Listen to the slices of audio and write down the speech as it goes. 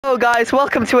Hello guys,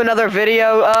 welcome to another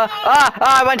video.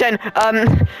 I went in.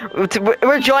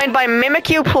 We're joined by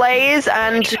Mimikyu Plays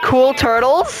and Cool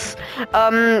Turtles.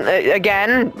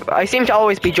 Again, I seem to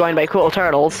always be joined by Cool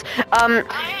Turtles.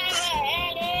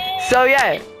 So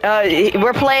yeah,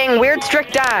 we're playing Weird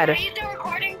Strict Dad.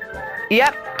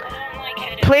 Yep.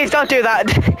 Please don't do that.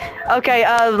 Okay,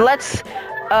 let's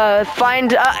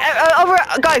find over.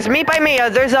 Guys, meet by me.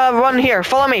 There's one here.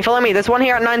 Follow me. There's one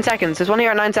here at 9 seconds.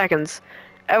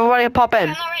 Everybody pop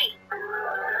in.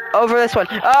 Over this one.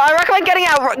 I recommend getting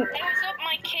out.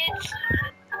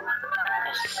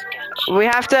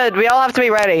 We all have to be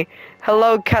ready.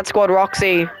 Hello, Cat Squad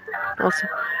Roxy.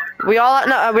 We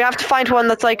have to find one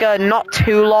that's like not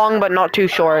too long but not too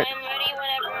short.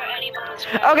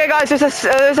 Okay, guys, there's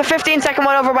a 15-second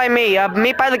one over by me.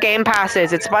 Meet by the game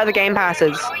passes. It's by the game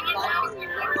passes.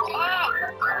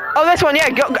 Oh, this one, yeah.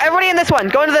 Go, everybody in this one.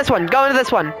 Go into this one.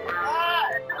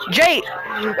 Jay!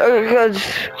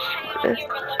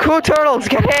 Cool Turtles,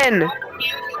 get in!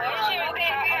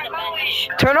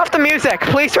 Turn off the music.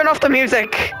 Please turn off the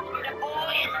music.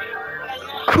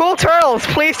 Cool Turtles,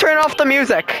 please turn off the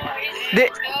music.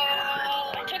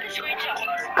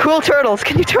 Cool Turtles,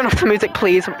 can you turn off the music,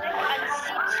 please?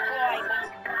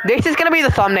 This is gonna be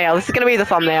the thumbnail.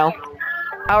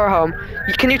 Our home.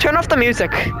 Can you turn off the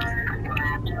music?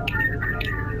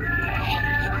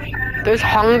 There's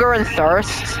hunger and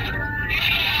thirst.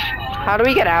 How do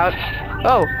we get out?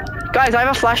 Oh, guys, I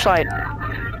have a flashlight.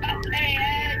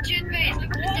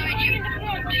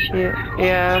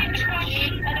 Yeah.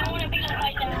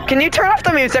 Can you turn off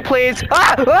the music, please?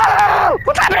 Ah!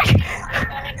 What's happening?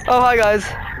 Oh, hi, guys.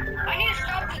 I need to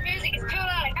stop this music. It's too loud.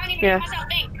 I can't even Yeah. hear myself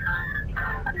think.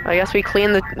 I guess we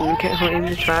clean the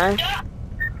trash.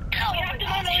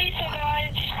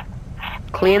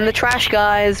 Clean the trash,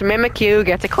 guys. Mimikyu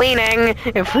gets a cleaning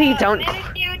if we don't.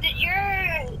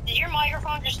 Did your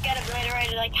microphone just get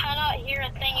obliterated? I cannot hear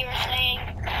a thing you were saying.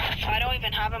 I don't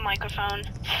even have a microphone.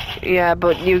 Yeah,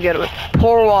 but you get it.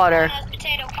 Pour water.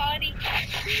 Potato quality?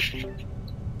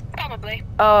 Probably.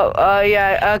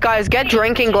 Yeah. Guys, get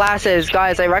drinking glasses.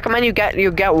 Guys, I recommend you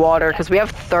get water because we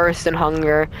have thirst and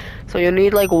hunger. So you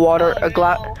need like water, a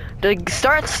glass.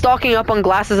 Start stocking up on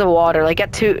glasses of water. Like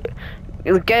get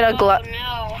a glass.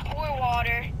 No, pour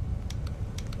water.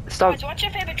 Stop. Guys, what's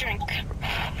your favorite drink?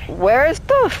 Where's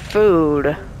the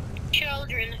food?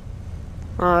 Children.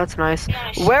 Oh, that's nice.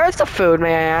 Where is the food,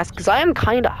 may I ask? Because I am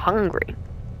kind of hungry.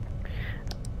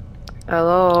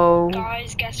 Hello?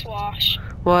 Guys, guess what?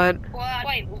 What?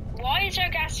 Wait, why is there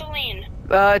gasoline?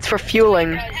 It's for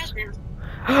fueling.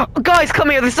 Guys, come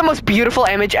here. This is the most beautiful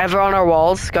image ever on our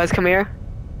walls. Guys, come here.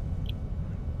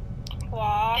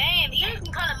 Wow. Damn, you're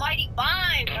looking kind of mighty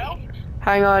fine, bro.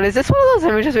 Hang on. Is this one of those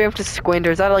images we have to squint,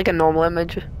 or is that like a normal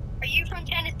image? Are you from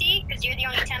Tennessee? Because you're the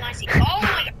only 10 I see. Oh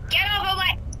my god, get off of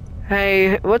my...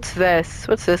 Hey, what's this?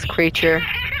 What's this creature?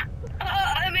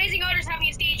 Amazing Otters having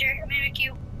a seizure.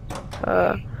 Mimikyu.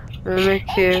 Mimikyu.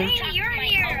 Jamie, you're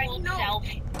here. I know.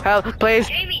 Help, please.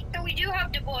 Jamie, so we do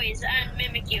have Du Bois and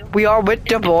Mimikyu. We are with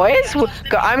the boys.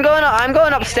 I'm going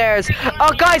upstairs.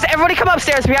 Oh, guys, everybody come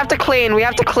upstairs. We have to clean.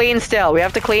 Still.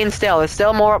 There's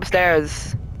still more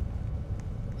upstairs.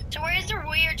 So where's the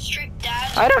weird strict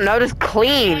dad? I don't know. Just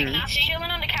clean. Like,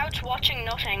 chilling on the couch watching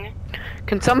nothing.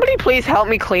 Can somebody please help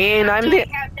me clean? I'm the.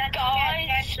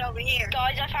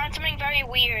 Guys, I found something very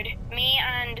weird. Me,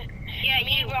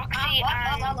 Roxy,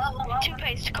 and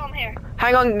Toothpaste, come here.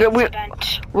 Hang on.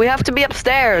 We have to be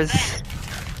upstairs.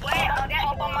 Wait, I'll get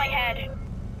up on my head.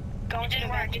 Go into the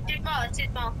work. It's too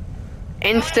small.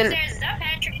 Instant.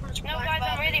 No, guys,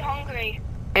 I'm really hungry.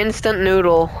 Instant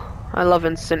noodle. I love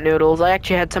instant noodles. I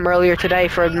actually had some earlier today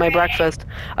for my breakfast.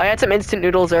 I had some instant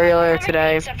noodles earlier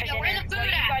today. Where's the food at? What are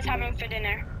you guys having for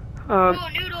dinner?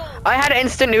 Noodles. I had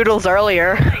instant noodles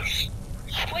earlier.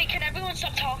 Wait, can everyone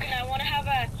stop talking? I want to have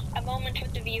a moment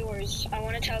with the viewers. I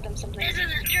want to tell them something. This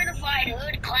is a certified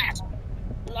hood class.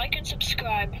 Like and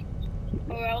subscribe,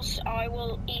 or else I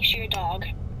will eat your dog.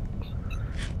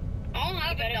 Oh,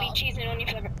 I better be cheese and onion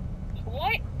flavor.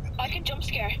 What? I can jump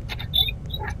scare.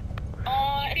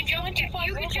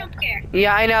 You can jump scare.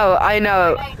 Yeah, I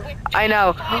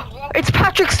know. It's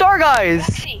Patrick Star, guys.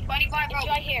 25 it's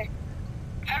right here.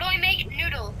 How do I make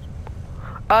noodles?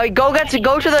 Go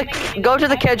to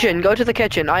the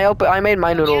kitchen. I made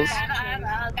my noodles.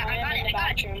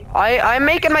 I'm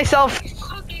making myself.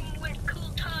 Cooking with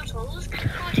Cool Turtles.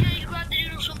 You grab the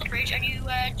noodles from the fridge and you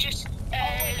just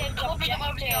cover them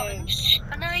over the oven.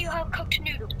 And now you have cooked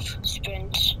noodles.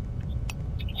 Sprint.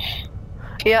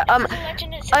 Yeah.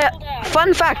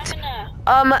 Fun fact.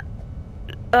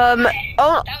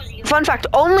 fun fact,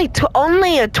 only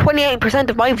 28%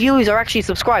 of my viewers are actually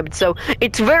subscribed, so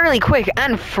it's very quick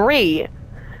and free.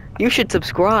 You should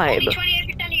subscribe. Only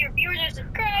 28% of your viewers are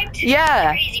subscribed.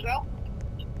 Yeah. Crazy, bro.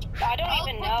 I don't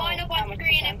even know. I'll put mine up on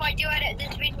screen if I do edit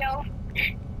this video.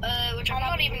 Which I'm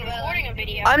not even recording a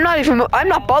video. I'm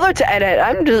not bothered to edit.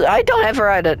 I don't ever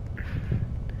edit.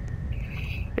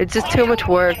 It's just too much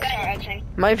work.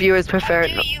 My viewers prefer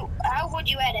it. How would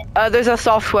you edit? There's a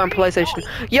software on PlayStation.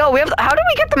 Yo, how do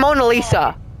we get the Mona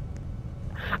Lisa?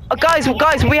 Guys,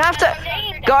 we have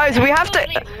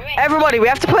to. Everybody, we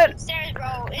have to put.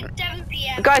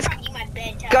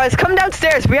 Guys, come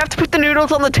downstairs. We have to put the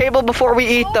noodles on the table before we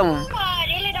eat them.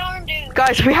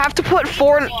 Guys, we have to put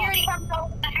 4. How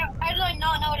did I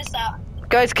not notice that?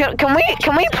 Guys, can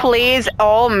we please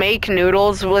all make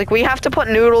noodles? Like, we have to put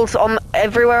noodles on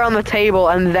everywhere on the table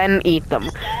and then eat them.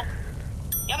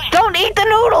 Don't eat the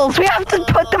noodles! We have to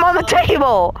put them on the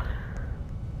table!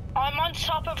 I'm on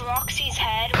top of Roxy's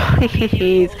head.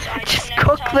 Please, just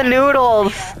cook the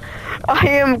noodles! I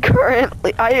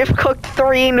have cooked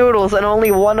 3 noodles and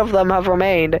only 1 of them have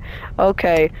remained.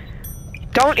 Okay.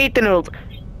 Don't eat the noodles.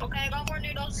 Okay, I got more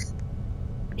noodles.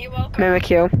 You're welcome. Mimic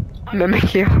you.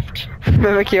 Mimic you.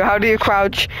 Mimic you. How do you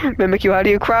crouch? Mimic you. How do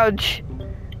you crouch?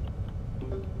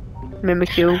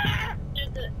 Mimic you.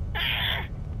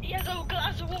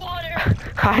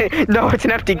 No, it's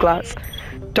an empty glass.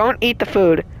 Don't eat the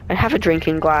food. I have a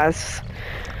drinking glass.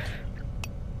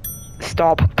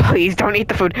 Stop. Please don't eat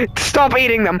the food. Stop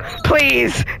eating them.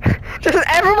 Please.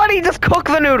 Everybody just cook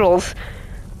the noodles.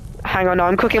 Hang on, no,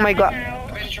 I'm cooking my glass.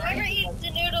 Whoever eats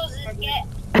the noodles is get.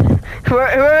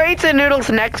 Whoever eats the noodles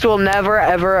next will never,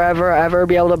 ever, ever, ever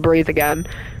be able to breathe again.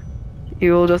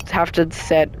 You will just have to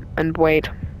sit and wait.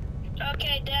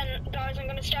 Okay, then, guys, I'm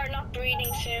gonna start not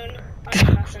breathing soon.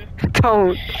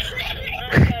 Don't.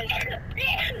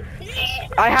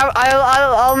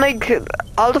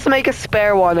 I'll just make a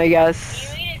spare one, I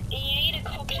guess. You need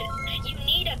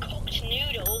a cooked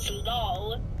noodles,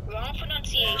 lol. Wrong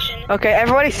pronunciation. Okay,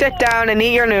 everybody sit down and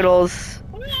eat your noodles.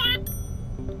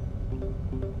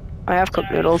 I have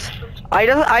cooked noodles. I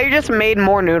just made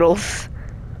more noodles.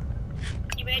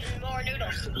 You made more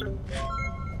noodles.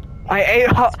 I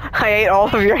ate all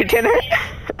of your dinner.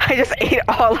 I just ate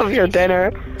all of your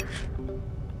dinner.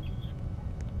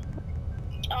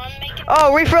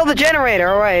 Oh, refill the generator,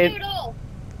 alright.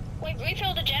 Wait,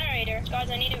 refill the generator. Guys,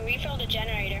 I need to refill the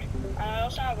generator. I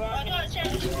also have one. I thought it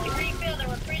said refill the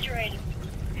refrigerator.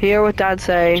 Hear what Dad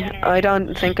say. I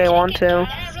don't think I want to. Look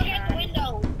at the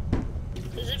window.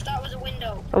 As if that was a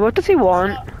window. What does he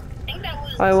want?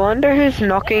 I wonder who's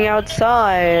knocking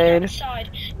outside. Why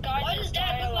does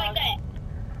Dad look like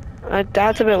that?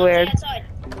 Dad's a bit weird.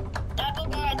 Dad will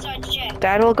go outside to check.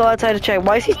 Dad will go outside to check.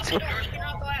 Why is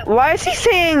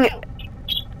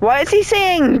he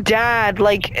saying Dad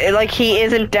like he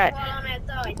isn't Dad?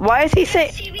 Why is he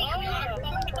saying?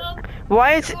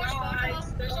 Why is?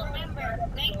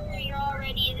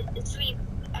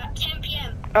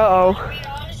 Uh-oh.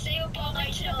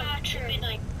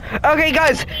 Okay,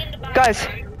 guys,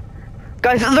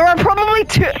 there are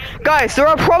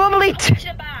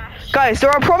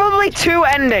probably two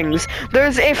endings.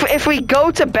 There's if we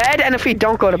go to bed and if we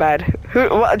don't go to bed.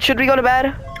 Should we go to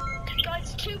bed?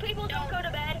 Guys, 2 people don't go to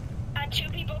bed, and 2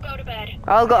 people go to bed.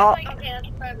 I'll go.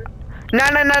 No,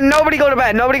 nobody go to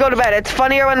bed. Nobody go to bed. It's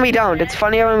funnier when we don't. It's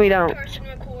funnier when we don't. Person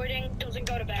recording doesn't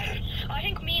go to bed. I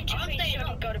think me and Two-Face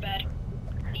shouldn't go to bed.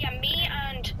 Yeah, me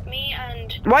and.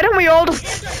 Why don't we all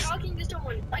just? Talking to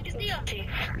someone. Like,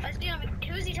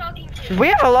 who's he talking to? We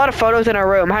have a lot of photos in our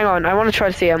room. Hang on, I want to try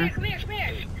to see him. Come here.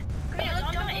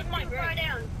 I'm in my room.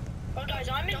 Down. Oh, guys,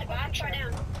 I'm in the bathroom.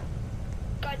 Down.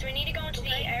 Guys, we need to go into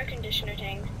the air conditioner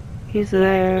thing. He's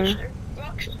there.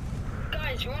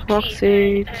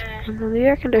 Roxy, the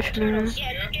air conditioner.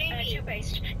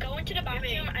 Two-Faced. Go into the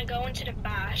bathroom and go into the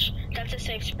bash. That's a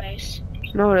safe space.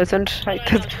 No, it isn't.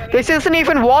 This isn't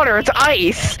even water, it's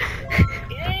ice.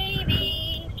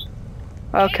 Baby.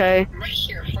 Okay.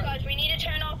 Guys, we need to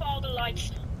turn off all the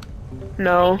lights.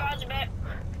 No.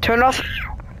 Turn off.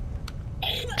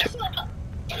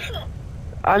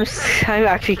 I'm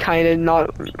actually kind of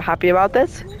not happy about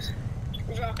this.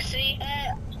 Roxy,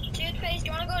 Toothpaste,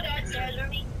 do you want to go downstairs with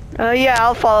me? Yeah,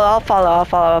 I'll follow.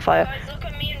 Guys, look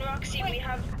at me and Roxy, we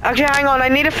have... Actually, hang on, I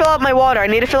need to fill up my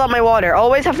water.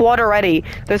 Always have water ready.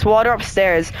 There's water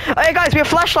upstairs. Hey, guys, we have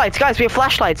flashlights.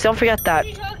 Don't forget that.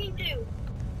 Who's he talking to?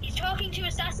 He's talking to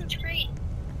Assassin's Creed.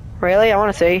 Really? I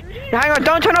want to see. Hang on,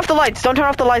 don't turn off the lights.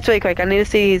 Really quick. I need to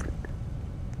see.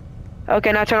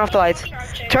 Okay, now turn off the lights.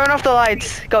 Turn off the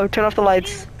lights. Go, turn off the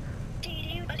lights.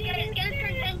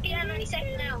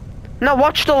 No,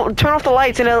 turn off the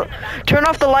lights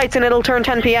and it'll turn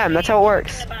 10 p.m. That's how it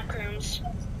works. In the back rooms.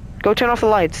 Go turn off the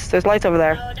lights. There's lights over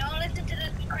there. No, don't listen to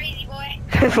this crazy boy.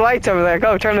 There's lights over there.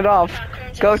 Go turn it off.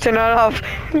 Go turn it off.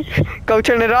 Go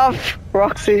turn it off.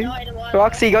 Roxy.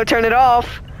 Roxy, go turn it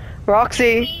off.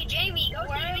 Roxy. Hey, Jamie,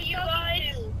 where are you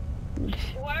guys?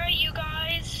 Where are you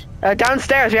guys?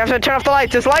 Downstairs. We have to turn off the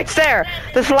lights. There's lights there.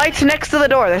 There's lights next to the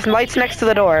door. There's lights next to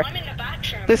the door. I'm in the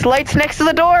bathroom. There's lights next to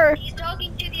the door. He's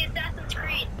talking to the Assassin's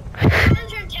Creed.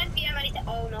 It's around 10 p.m. and he said,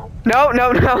 oh no. No,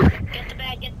 no, no. Get to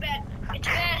bed, get to bed, get to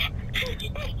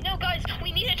bed. No, guys,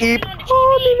 we need to turn Keep. it on the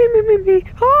TV.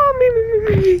 Oh, me.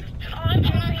 Oh, me. Oh, I'm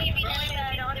turning the TV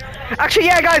on. Actually,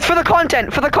 yeah, guys, for the content.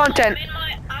 I'm in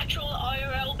my actual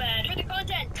IRL bed.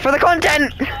 For For the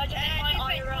content. the content. Guys, I'm in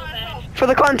my IRL bed. For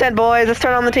the content, boys. Let's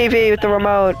turn on the TV with the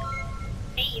remote.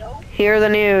 Hey, yo. Hear the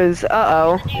news.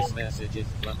 Uh-oh. This message is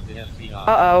from the FBI.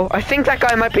 Uh-oh. I think that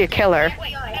guy might be a killer.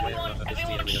 Wait,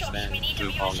 everyone shush. We need to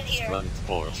viewers in here. Front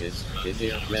porches, is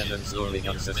here presence luring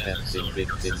unsuspecting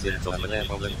victims into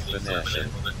malevolent possession.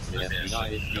 The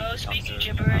FBI is Oh, speaking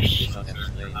gibberish. this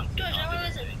unexplained Guys, everyone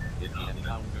listen. If you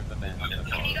encounter the man on the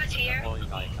Can you guys hear?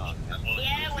 avoid eye contact.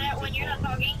 Yeah, when you're not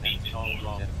talking. And call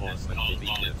law enforcement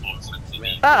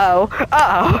immediately. Uh-oh.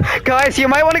 Uh-oh. Guys, you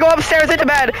might want to go upstairs into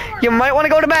bed. You might want to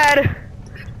go to bed.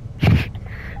 I'm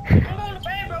going to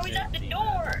bed, bro. He's at the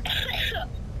door.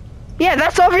 Yeah,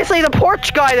 that's obviously the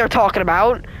porch guy they're talking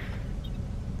about.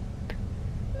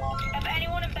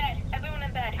 Anyone in bed? Everyone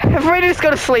in bed. Everybody just go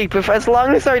to sleep. As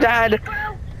long as their dad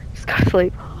Bro, just go to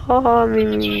sleep. Oh,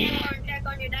 me. check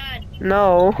on your dad.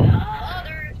 No.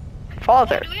 Father.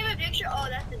 Father. Do we have a picture? Oh,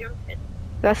 that's the jump pit.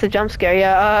 That's a jump scare,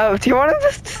 yeah. Do you want to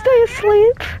just stay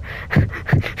asleep? We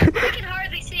can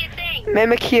hardly see a thing.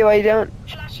 Mimic you, I don't.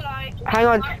 Flashlight. Hang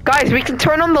on. Guys, we can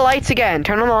turn on the lights again.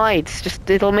 Turn on the lights.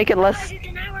 It'll make it Guys, less. it's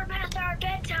an hour past our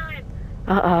bedtime.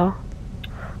 Uh-oh.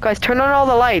 Guys, turn on all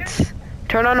the lights.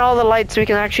 Turn on all the lights so we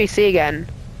can actually see again.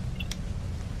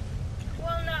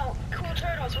 Well, no. Cool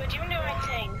turtles, we're doing the right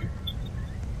thing.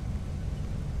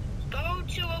 Go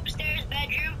to upstairs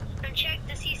bedroom and check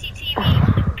the CCTV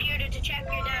on the computer to check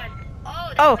your dad.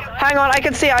 Oh, hang on. I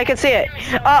can see it.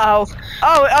 Uh-oh.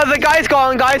 Oh, the guy's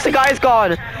gone, guys. The guy's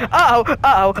gone. Uh-oh.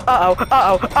 Uh-oh. Uh-oh.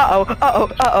 Uh-oh. Uh-oh. Uh-oh.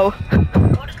 Uh-oh.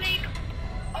 Go to sleep.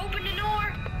 Open the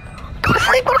door. Go to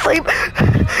sleep. Go to sleep.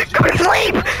 Go to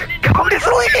sleep. Go to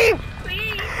sleep.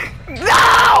 Please.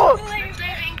 No! Please,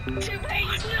 living. Two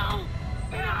pages. No.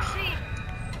 Roxy.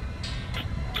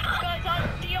 Guys,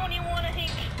 I'm the only one, I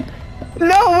think.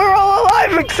 No, we're all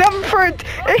alive except for...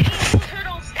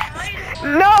 Turtles.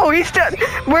 No, he's dead.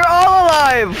 We're all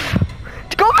alive.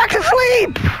 Go back to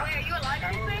sleep. Wait, are you alive,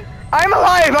 I think? I'm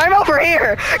alive. I'm over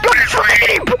here. Go to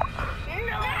sleep.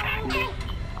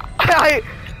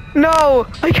 No,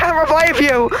 I can't revive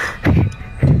you.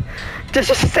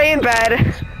 Just stay in bed.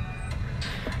 Am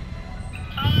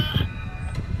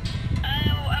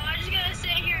I just gonna sit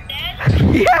here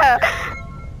dead? Yeah.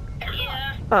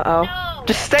 Yeah. Uh-oh. No.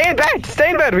 Just stay in bed. Stay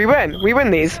in bed. We win. We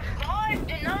win these. 5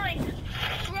 to 9.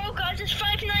 Bro, guys, it's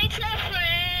 5 nights left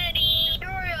already.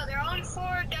 Tutorial, there are only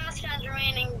 4 gas cans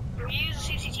remaining. Use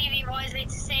CCTV wisely to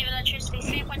save electricity.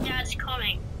 Sleep when dad's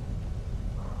coming.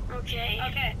 Okay.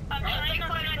 Okay. I'm trying 5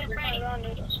 nights with Freddy.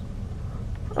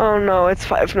 Oh no, it's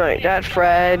 5 night. Dad,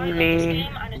 Fred, I love this me.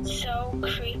 game, and it's so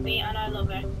creepy, and I love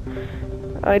it.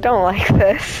 I don't like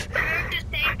this.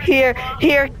 Here.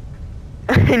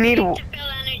 I need. To fill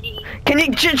energy. Can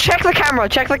you check the camera?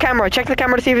 Check the camera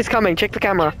to see if he's coming. Check the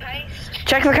camera. Paste.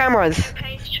 Check the cameras.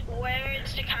 Paste.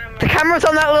 Where's the camera? The camera's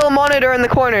on that little monitor in the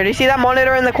corner. Do you see that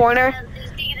monitor in the corner?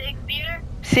 Is the computer?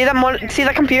 See that see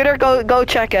the computer? Go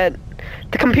check it.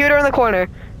 The computer in the corner.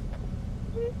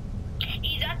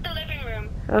 He's at the living room.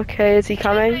 Okay, is he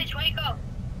coming? Wake up.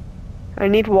 I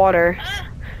need water. Ah.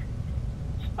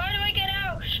 How do I get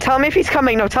out? Tell me if he's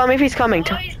coming. No, tell me if he's coming.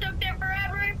 Oh, he's stuck there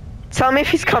forever. Tell me if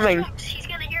he's coming. He's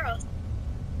gonna hear us.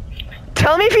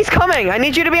 Tell me if he's coming. I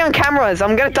need you to be on cameras.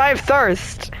 I'm gonna die of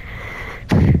thirst.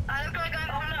 I look like I'm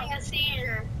having a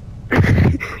seizure.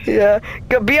 Yeah.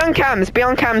 Go be on cams. Be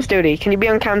on cams duty. Can you be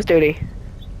on cams duty?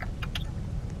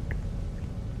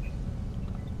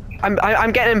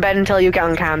 I'm getting in bed until you get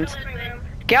on cams.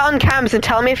 Get on cams and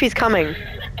tell me if he's coming.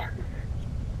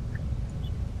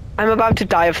 I'm about to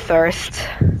die of thirst.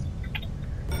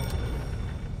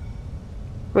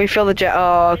 Refill the jet.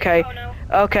 Oh, okay. Oh, no.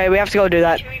 Okay, we have to go do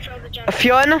that. Should we throw the jump?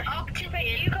 Fionn? Oh,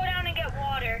 you go down and get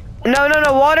water. No.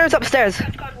 Water's upstairs.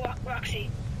 I've got Roxy.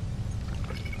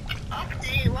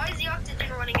 Oxygen. Why is the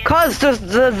oxygen running in? Cause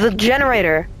the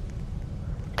generator.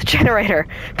 The generator.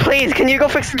 Please, can you go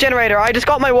fix the generator? I just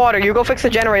got my water. You go fix the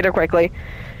generator quickly.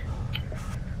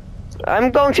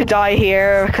 I'm going to die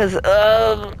here because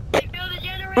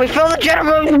we fill the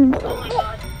generator. Oh my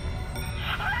god.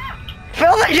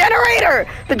 Fill the generator.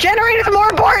 The generator is more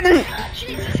important.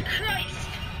 Jesus Christ.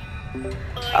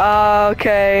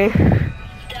 Okay.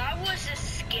 That was the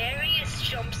scariest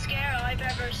jump scare I've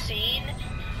ever seen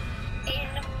in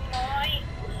my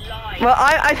life. Well,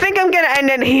 I think I'm gonna end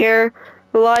it here.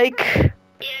 Like, Yeah,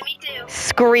 me too.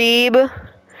 Screeb,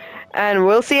 and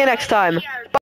we'll see you next time. Yeah,